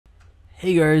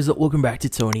Hey guys, welcome back to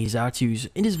Tony's How-Tos.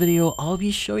 In this video, I'll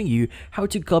be showing you how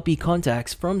to copy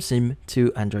contacts from SIM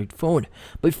to Android phone.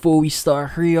 Before we start,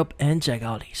 hurry up and check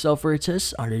out the software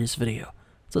test under this video.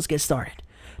 So let's get started.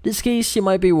 In this case, you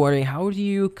might be wondering, how do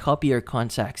you copy your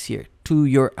contacts here to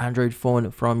your Android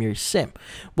phone from your SIM?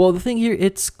 Well, the thing here,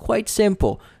 it's quite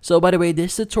simple. So by the way,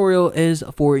 this tutorial is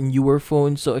for newer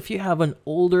phones. So if you have an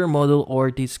older model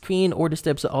or the screen or the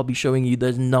steps that I'll be showing you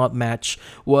does not match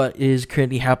what is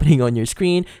currently happening on your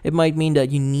screen, it might mean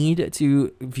that you need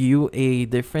to view a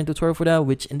different tutorial for that,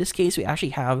 which in this case, we actually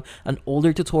have an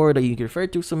older tutorial that you can refer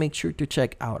to. So make sure to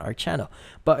check out our channel.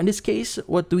 But in this case,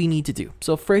 what do we need to do?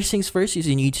 So first things first is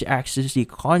you need to access the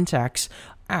contacts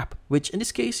app, which in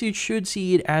this case you should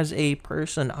see it as a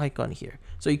person icon here.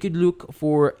 So you could look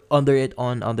for under it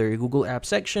on under Google app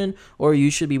section, or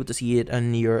you should be able to see it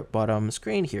on your bottom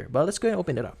screen here. But let's go and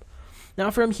open it up.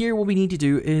 Now from here, what we need to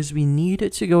do is we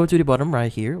need to go to the bottom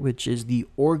right here, which is the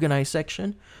organize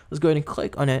section. Let's go ahead and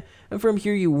click on it. And from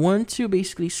here, you want to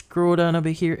basically scroll down a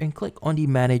bit here and click on the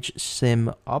manage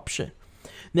SIM option.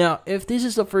 Now, if this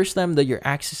is the first time that you're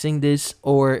accessing this,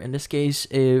 or in this case,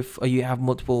 if you have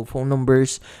multiple phone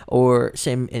numbers or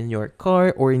SIM in your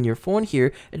car or in your phone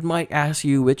here, it might ask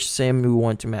you which SIM you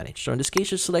want to manage. So in this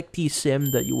case, just select the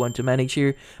SIM that you want to manage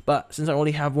here. But since I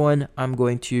only have one,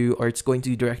 it's going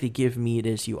to directly give me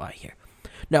this UI here.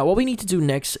 Now, what we need to do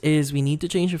next is we need to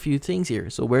change a few things here.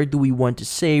 So where do we want to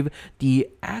save the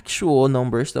actual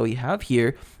numbers that we have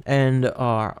here, and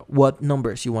what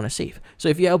numbers you want to save? So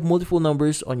if you have multiple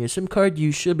numbers on your SIM card,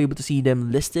 you should be able to see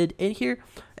them listed in here.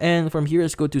 And from here,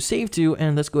 let's go to save to,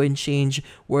 and let's go ahead and change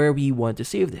where we want to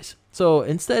save this. So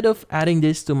instead of adding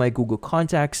this to my Google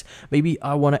contacts, maybe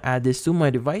I want to add this to my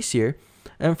device here.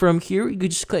 And from here, you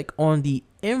could just click on the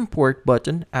import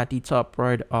button at the top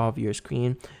right of your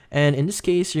screen. And in this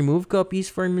case, remove copies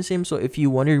from your SIM. So if you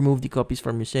want to remove the copies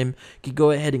from your SIM, you can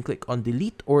go ahead and click on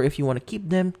delete. Or if you want to keep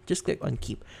them, just click on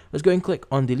keep. Let's go and click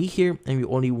on delete here. And we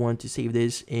only want to save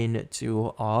this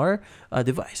into our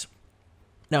device.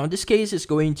 Now in this case, it's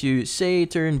going to say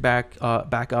turn back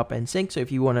up and sync. So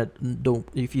if you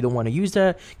don't want to use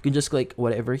that, you can just click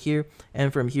whatever here,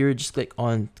 and from here just click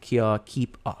on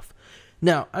keep off.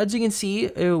 Now, as you can see,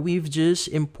 we've just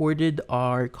imported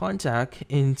our contact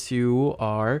into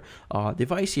our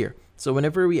device here. So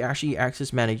whenever we actually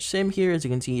access manage SIM here, as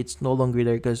you can see, it's no longer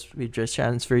there because we just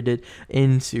transferred it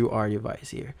into our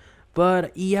device here.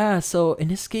 But yeah, so in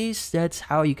this case, that's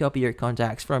how you copy your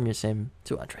contacts from your SIM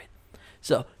to Android.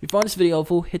 So if you found this video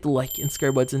helpful, hit the like and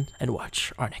subscribe button and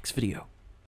watch our next video.